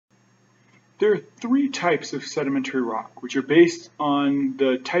There are three types of sedimentary rock, which are based on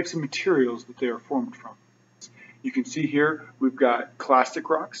the types of materials that they are formed from. You can see here we've got clastic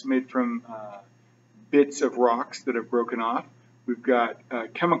rocks made from bits of rocks that have broken off. We've got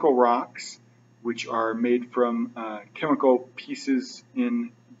chemical rocks, which are made from chemical pieces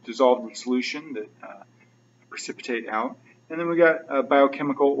dissolved in solution that precipitate out. And then we've got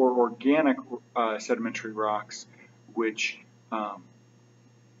biochemical or organic sedimentary rocks, which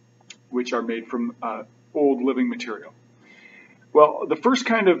are made from old living material. Well, the first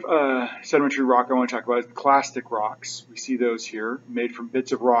kind of sedimentary rock I want to talk about is the clastic rocks. We see those here, made from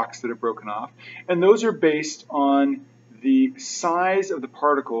bits of rocks that have broken off. And those are based on the size of the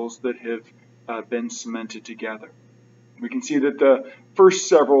particles that have been cemented together. We can see that the first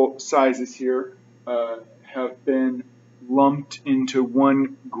several sizes here have been lumped into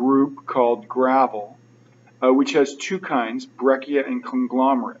one group called gravel, which has two kinds, breccia and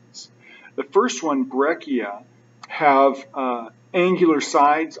conglomerates. The first one, breccia, have angular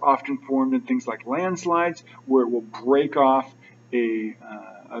sides often formed in things like landslides, where it will break off a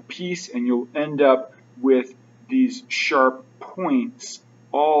piece and you'll end up with these sharp points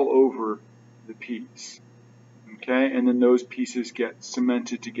all over the piece. Okay, and then those pieces get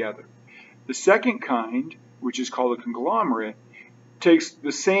cemented together. The second kind, which is called a conglomerate, takes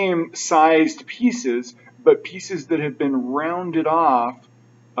the same sized pieces, but pieces that have been rounded off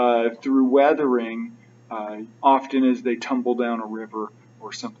through weathering, often as they tumble down a river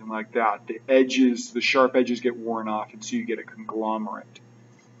or something like that. The sharp edges get worn off, and so you get a conglomerate.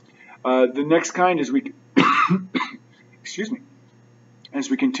 The next kind is excuse me. As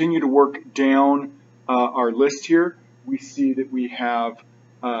we continue to work down our list here, we see that we have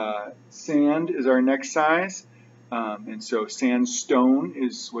sand is our next size, and so sandstone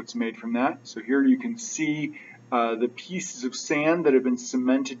is what's made from that. So here you can see the pieces of sand that have been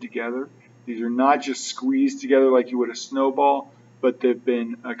cemented together. These are not just squeezed together like you would a snowball, but they've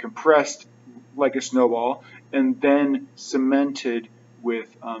been compressed like a snowball and then cemented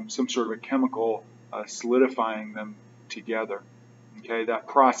with some sort of a chemical solidifying them together. Okay, that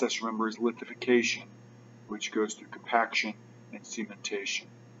process, remember, is lithification, which goes through compaction and cementation.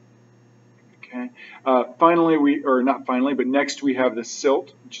 Okay. Next we have the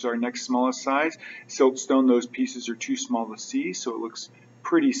silt, which is our next smallest size. Siltstone, those pieces are too small to see, so it looks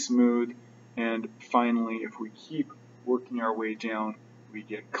pretty smooth. And finally, if we keep working our way down, we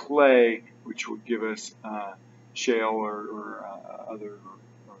get clay, which will give us shale or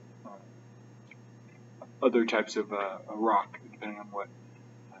other types of rock, depending on what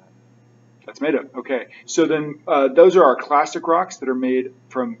that's made of. Okay, so then those are our clastic rocks that are made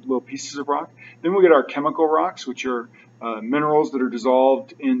from little pieces of rock. Then we get our chemical rocks, which are minerals that are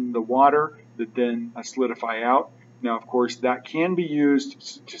dissolved in the water that then solidify out. Now, of course, that can be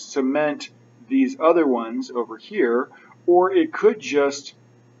used to cement these other ones over here, or it could just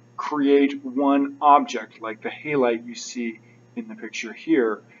create one object, like the halite you see in the picture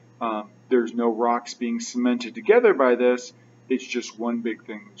here. There's no rocks being cemented together by this. It's just one big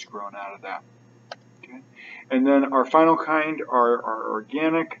thing that's grown out of that. Okay? And then our final kind are our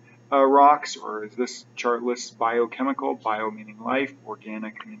organic rocks, or as this chart lists, biochemical, bio meaning life,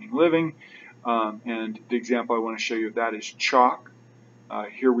 organic meaning living. And the example I want to show you of that is chalk.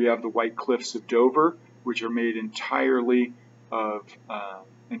 Here we have the White Cliffs of Dover, which are made entirely of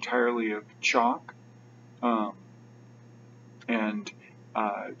chalk.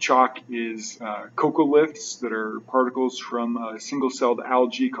 Chalk is coccoliths that are particles from a single-celled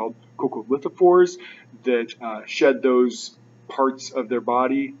algae called coccolithophores that shed those parts of their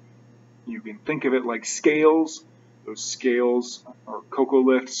body. You can think of it like scales. Those scales or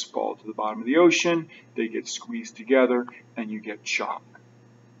coccoliths fall to the bottom of the ocean. They get squeezed together, and you get chalk.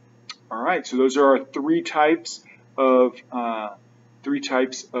 All right, so those are our three types of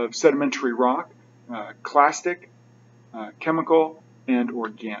sedimentary rock: clastic, chemical, and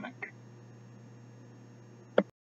organic.